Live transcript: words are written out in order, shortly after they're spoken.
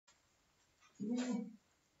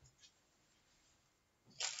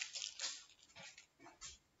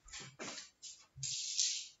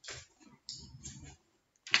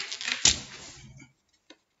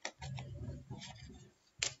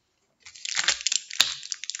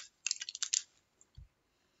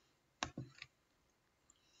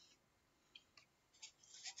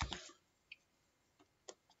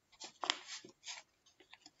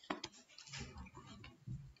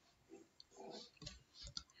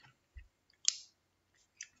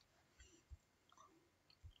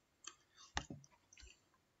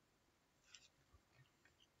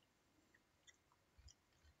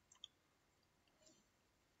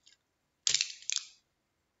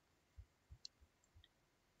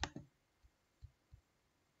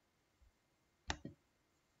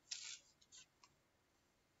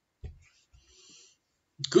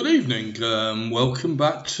Good evening. Welcome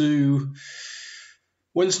back to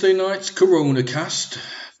Wednesday night's Corona Cast,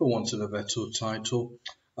 for want of a better title.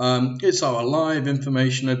 It's our live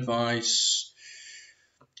information advice,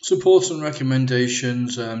 support and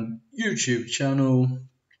recommendations YouTube channel,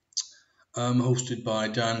 hosted by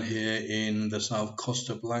Dan here in the South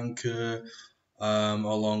Costa Blanca,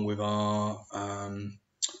 along with our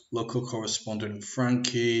local correspondent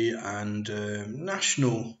Frankie and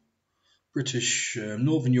national British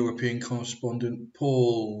Northern European correspondent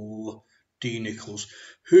Paul D. Nichols,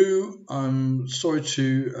 who I'm sorry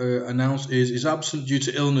to announce is absent due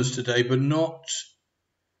to illness today, but not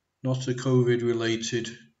a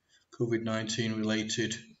COVID-19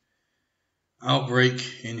 related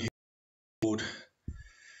outbreak in his ward.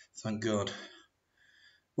 Thank God.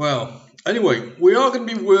 Well, anyway, we are going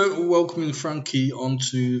to be welcoming Frankie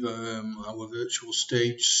onto our virtual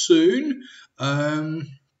stage soon.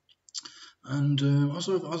 And as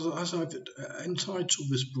I've entitled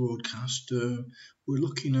this broadcast, we're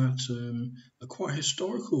looking at a quite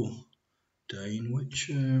historical day in which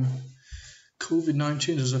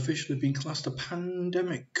COVID-19 has officially been classed a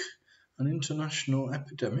pandemic, an international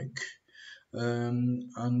epidemic,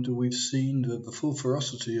 and we've seen the full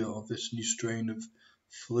ferocity of this new strain of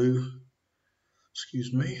flu,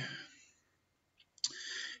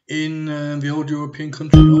 in the old European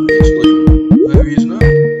country of Italy, where he is now.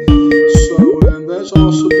 There's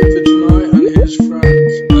our subject for tonight, and here's Frank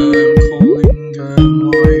calling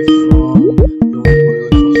live from the Royal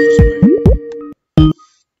Costa, Spain.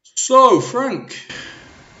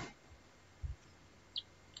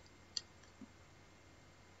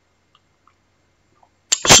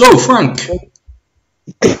 So, Frank.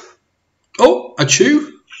 Oh,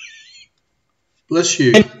 achoo. Bless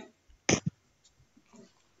you.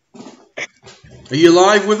 Are you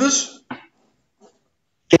live with us?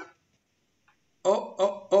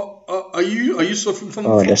 Are you suffering from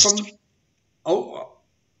are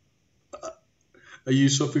you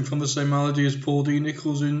suffering from the same malady as Paul D.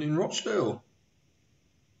 Nichols in Rochdale?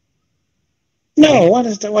 No,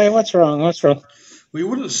 what's wrong? Well, he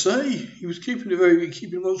wouldn't say. He was keeping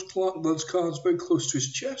those cards very close to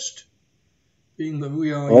his chest, being that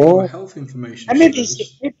we are health information. And maybe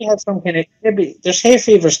have some kind of there's hay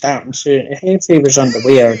fever starting soon. Hay fever's on the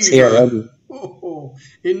way. It's here already.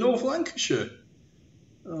 In North Lancashire.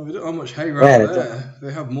 Oh, we don't have much hay around there.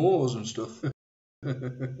 They have moors and stuff.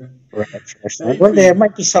 Well, there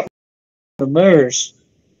might be something for MERS.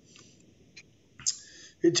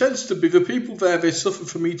 It tends to be the people there. They suffer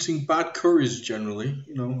from eating bad curries generally.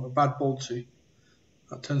 A bad balti.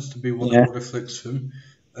 That tends to be what afflicts them.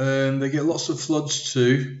 They get lots of floods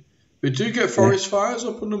too. They do get forest fires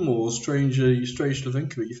up on the moors. Strange to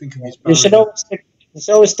think of it. You think of these. You should always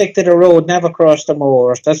stick to the road, never cross the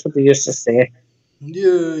moors. That's what they used to say.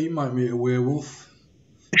 Yeah, you might meet a werewolf.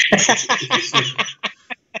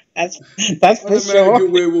 That's for sure.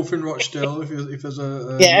 American werewolf in Rochdale if there's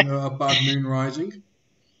a bad moon rising.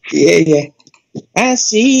 Yeah. I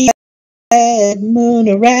see a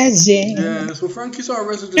moon rising. Yeah, so Frank is our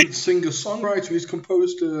resident singer-songwriter. He's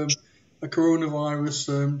composed a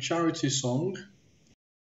coronavirus charity song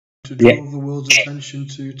to draw the world's attention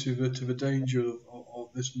to the danger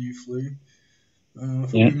of this new flu. I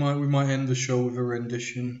think we might end the show with a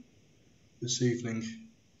rendition this evening,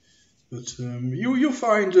 but you'll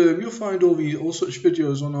find all such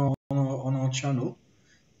videos on our channel,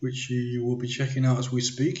 which you will be checking out as we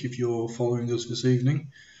speak if you're following us this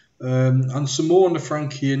evening, and some more on the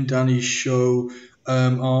Frankie and Danny show,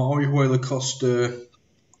 our Orihuela Costa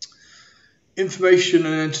information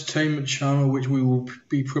and entertainment channel, which we will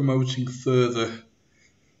be promoting further.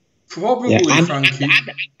 Probably, Frankie.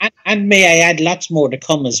 And may I add, lots more to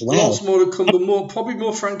come as well. Lots more to come, but probably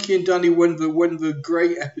more Frankie and Danny when the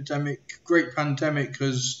great pandemic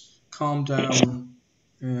has calmed down.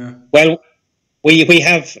 Yeah. Well, We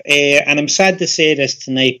have, and I'm sad to say this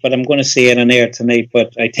tonight, but I'm going to say it on air tonight,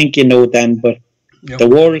 but I think you know, Dan, but the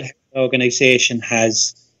World Health Organization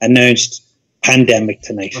has announced pandemic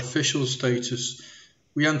tonight. Official status.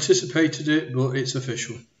 We anticipated it, but it's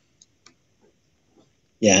official.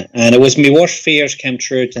 Yeah, and it was my worst fears came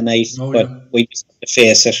true tonight, we just have to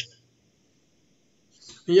face it.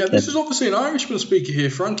 Yeah, this is obviously an Irishman speaker here,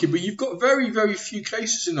 Frankie, but you've got very, very few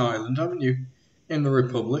cases in Ireland, haven't you? In the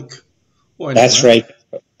Republic. That's right.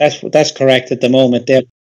 That's correct at the moment. The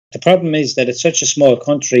problem is that it's such a small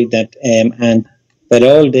country that but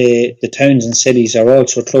all the towns and cities are all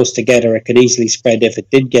so close together, it could easily spread if it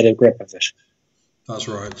did get a grip of it. That's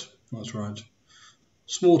right. That's right.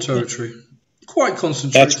 Small territory. Quite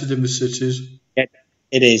concentrated in the cities. Yeah,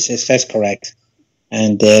 it is. That's correct.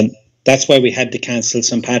 And that's why we had to cancel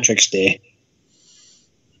St. Patrick's Day.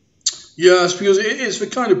 Yes, because it's the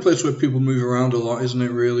kind of place where people move around a lot, isn't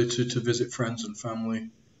it, really, to visit friends and family.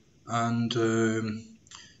 And,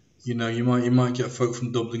 you know, you might get folk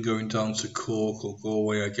from Dublin going down to Cork or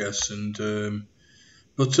Galway, I guess. And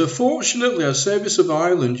but fortunately, our Service of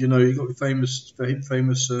Ireland, you know, you've got the famous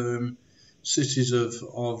cities of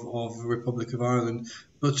the Republic of Ireland.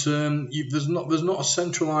 But there's not a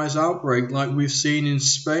centralised outbreak like we've seen in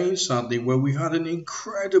Spain, sadly, where we've had an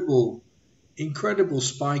incredible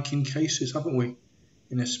spike in cases, haven't we,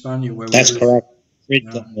 in España? That's correct.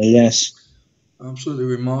 Yes. Absolutely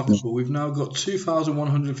remarkable. We've now got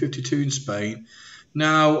 2,152 in Spain.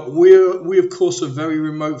 Now, we of course are very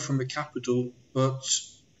remote from the capital, but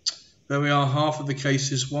there we are, half of the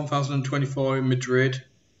cases, 1,024 in Madrid,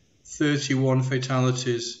 31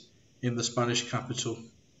 fatalities in the Spanish capital.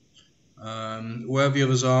 Where the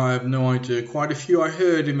others are, I have no idea. Quite a few I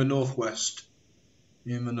heard in the northwest,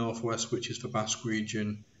 which is the Basque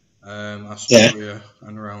region, Asturias,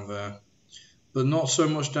 and around there. But not so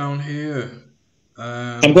much down here.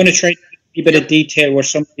 I'm going to try to get a bit of detail where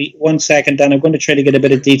somebody... One second, Dan. I'm going to try to get a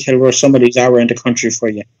bit of detail where somebody's around the country for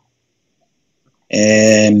you.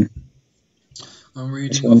 I'm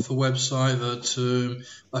reading off the website that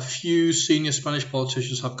a few senior Spanish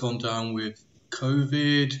politicians have gone down with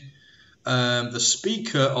COVID. The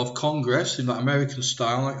Speaker of Congress, in that American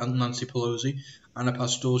style, like Nancy Pelosi, Ana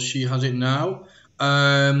Pastor, she has it now.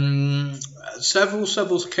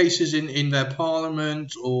 Several cases in their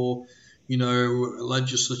parliament or, you know,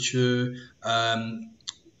 legislature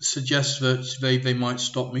suggest that they might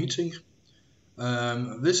stop meeting.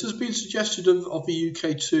 This has been suggested of the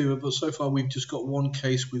UK too, but so far we've just got one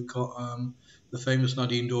case. We've got the famous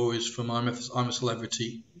Nadine Dorries from I'm a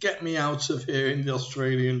Celebrity. Get me out of here in the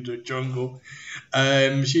Australian jungle.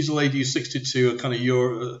 She's a lady who's 62, a kind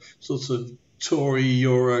of sort of Tory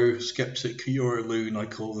Euro skeptic, Euro loon I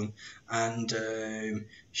call them, and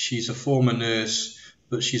she's a former nurse,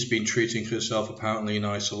 but she's been treating herself apparently in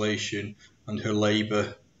isolation, and her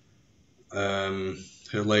Labour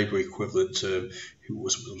equivalent, who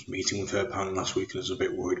was meeting with her apparently last week and is a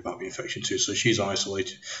bit worried about the infection too, so she's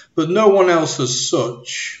isolated. But no one else as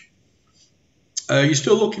such. You're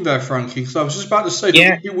still looking there, Frankie, because I was just about to say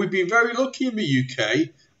that we'd be very lucky in the UK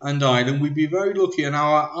and Ireland. We'd be very lucky, and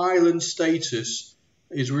our island status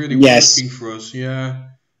is really working for us. Yeah,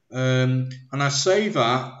 and I say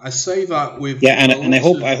that with and I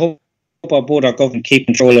hope our board, our government, keep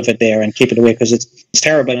control of it there and keep it away, because it's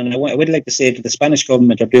terrible. And I would like to say that the Spanish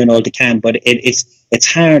government are doing all they can, but it's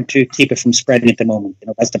hard to keep it from spreading at the moment. You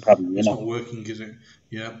know, that's the problem. It's not working, is it?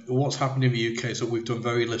 Yeah. What's happened in the UK is that we've done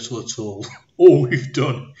very little at all. All we've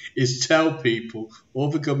done is tell people, all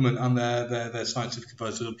the government and their scientific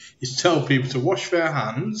advisors, is tell people to wash their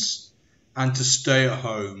hands and to stay at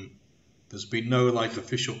home. There's been no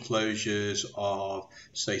official closures of,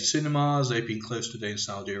 say, cinemas. They've been closed today in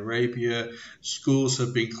Saudi Arabia. Schools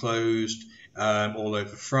have been closed all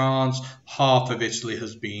over France. Half of Italy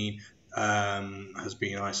has been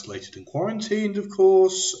isolated and quarantined, of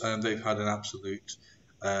course. They've had an absolute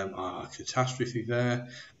catastrophe there.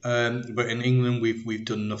 But in England, we've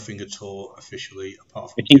done nothing at all officially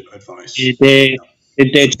apart from give advice.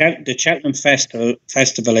 The Cheltenham Festival,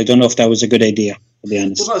 I don't know if that was a good idea, to be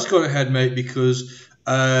honest. Well, that's gone ahead, mate, because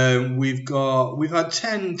we've had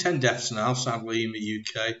 10 deaths now, sadly, in the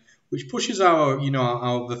UK, which pushes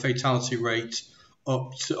the fatality rate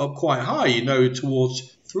up quite high,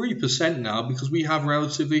 towards 3% now, because we have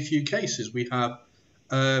relatively few cases. We have,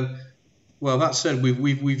 well, that said,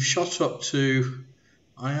 we've shot up to,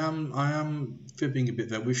 I am fibbing a bit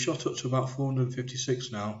there. We've shot up to about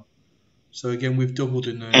 456 now. So again, we've doubled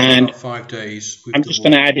in about 5 days. I'm just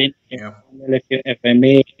going to add in, if I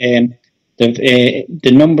may,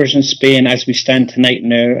 the numbers in Spain as we stand tonight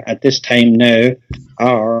now, at this time now,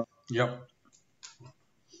 are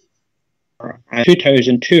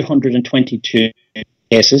 2,222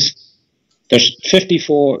 cases. There's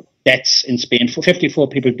 54 deaths in Spain, 54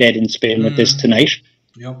 people dead in Spain with this tonight.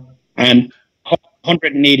 Yep. And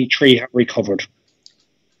 183 have recovered.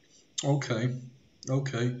 Okay.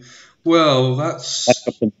 Well,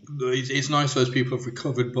 it's nice those people have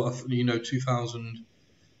recovered, but 2,000.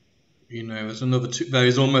 There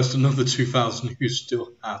is almost another 2,000 who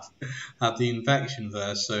still have the infection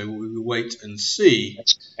there. So we will wait and see.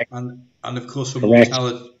 And of course for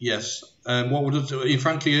mortality, yes. What would it, in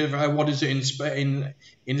frankly, what is it in Spain,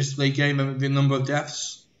 in Italy? Game the number of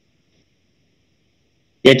deaths?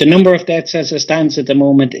 Yeah, the number of deaths as it stands at the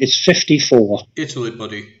moment is 54. Italy,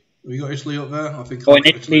 buddy. Have you got Italy up there? I think. Oh, in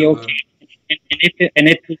Italy, okay. In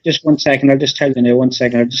Italy, just 1 second. I'll just tell you now. 1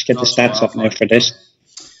 second. I'll just get the stats up now for this.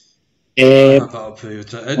 Italy, I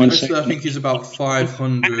think, is about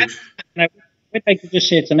 500. I'd like to just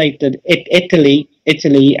say tonight that Italy,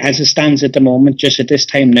 as it stands at the moment, just at this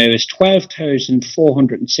time now, is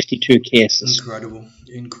 12,462 cases.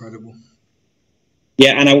 Incredible.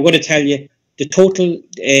 Yeah, and I'm going to tell you the total.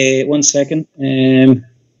 1 second.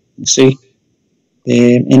 Let's see.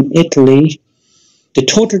 In Italy, the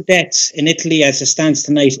total deaths in Italy as it stands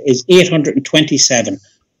tonight is 827.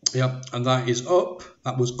 Yeah, and that is up.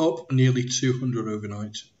 That was up nearly 200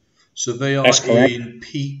 overnight. So they are in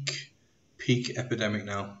peak epidemic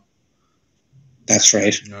now. That's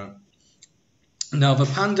right. Yeah. Now the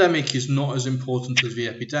pandemic is not as important as the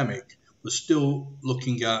epidemic. We're still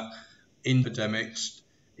looking at epidemics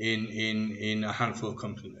in a handful of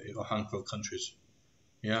countries.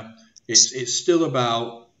 Yeah, it's still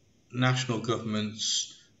about national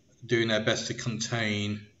governments doing their best to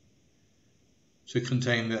contain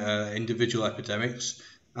the individual epidemics,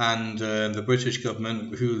 and the British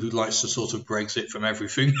government, who likes to sort of Brexit from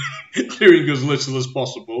everything, doing as little as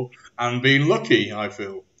possible and being lucky, I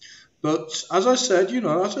feel. But as I said,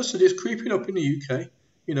 it's creeping up in the UK.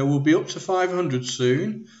 We'll be up to 500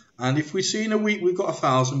 soon, and if we see in a week we've got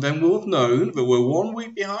 1,000, then we'll have known that we're 1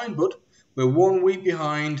 week behind, bud. We're 1 week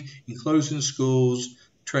behind in closing schools,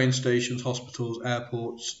 train stations, hospitals,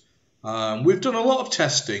 airports. We've done a lot of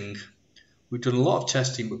testing. But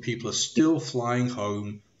people are still flying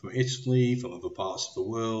home from Italy, from other parts of the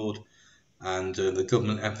world, and the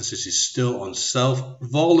government emphasis is still on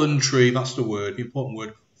voluntary, that's the word, the important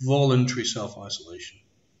word, voluntary self-isolation.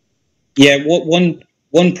 Yeah, one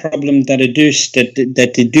problem that they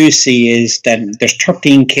do see is that there's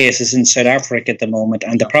 13 cases in South Africa at the moment,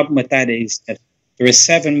 and the problem with that is that there is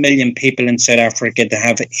 7 million people in South Africa that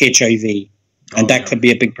have HIV, and that could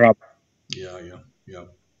be a big problem. Yeah.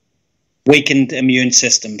 Weakened immune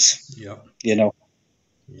systems. Yeah.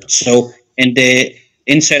 So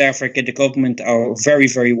in South Africa, the government are very,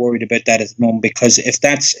 very worried about that at the moment, because if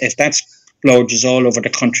that's splurges all over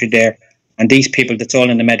the country there, and these people that's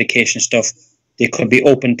all in the medication stuff, they could be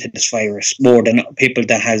open to this virus more than people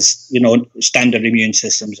that has standard immune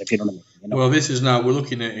systems, if you know what I mean. Well, this is now we're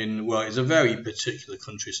looking at it's a very particular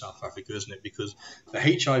country, South Africa, isn't it? Because the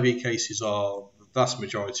HIV cases are the vast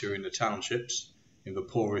majority are in the townships, in the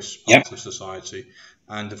poorest parts of society,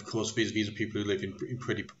 and of course these are people who live in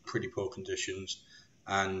pretty poor conditions,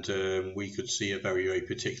 and we could see a very, very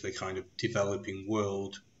particular kind of developing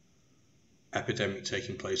world epidemic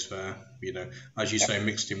taking place there. As you say,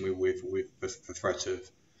 mixed in with the threat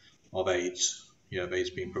of AIDS. Of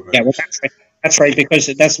AIDS being provoked. Yeah, well, that's right, because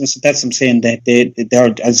that's what I'm saying, that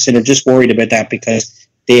they're, as I said, they're just worried about that, because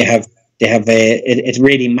they have it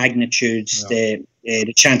really magnitudes the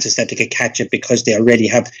chances that they could catch it, because they already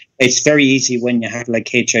have. It's very easy when you have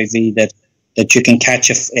like HIV that you can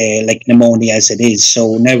catch like pneumonia as it is.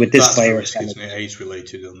 So now with this virus,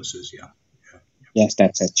 AIDS-related illnesses, Yes,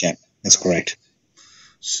 that's it. Yeah, that's correct.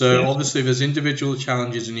 So obviously there's individual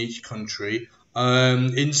challenges in each country.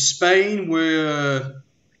 In Spain,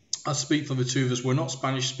 I speak for the two of us, we're not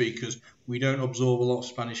Spanish speakers. We don't absorb a lot of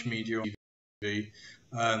Spanish media on TV.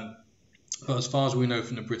 But as far as we know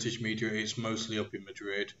from the British media, it's mostly up in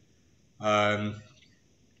Madrid.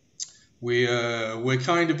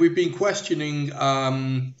 We've been questioning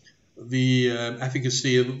the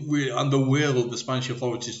efficacy and the will of the Spanish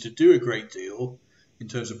authorities to do a great deal in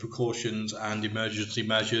terms of precautions and emergency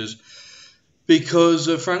measures, because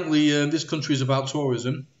frankly, this country is about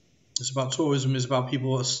tourism. It's about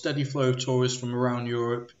people, a steady flow of tourists from around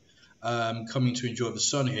Europe coming to enjoy the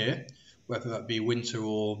sun here, whether that be winter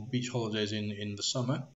or beach holidays in the summer.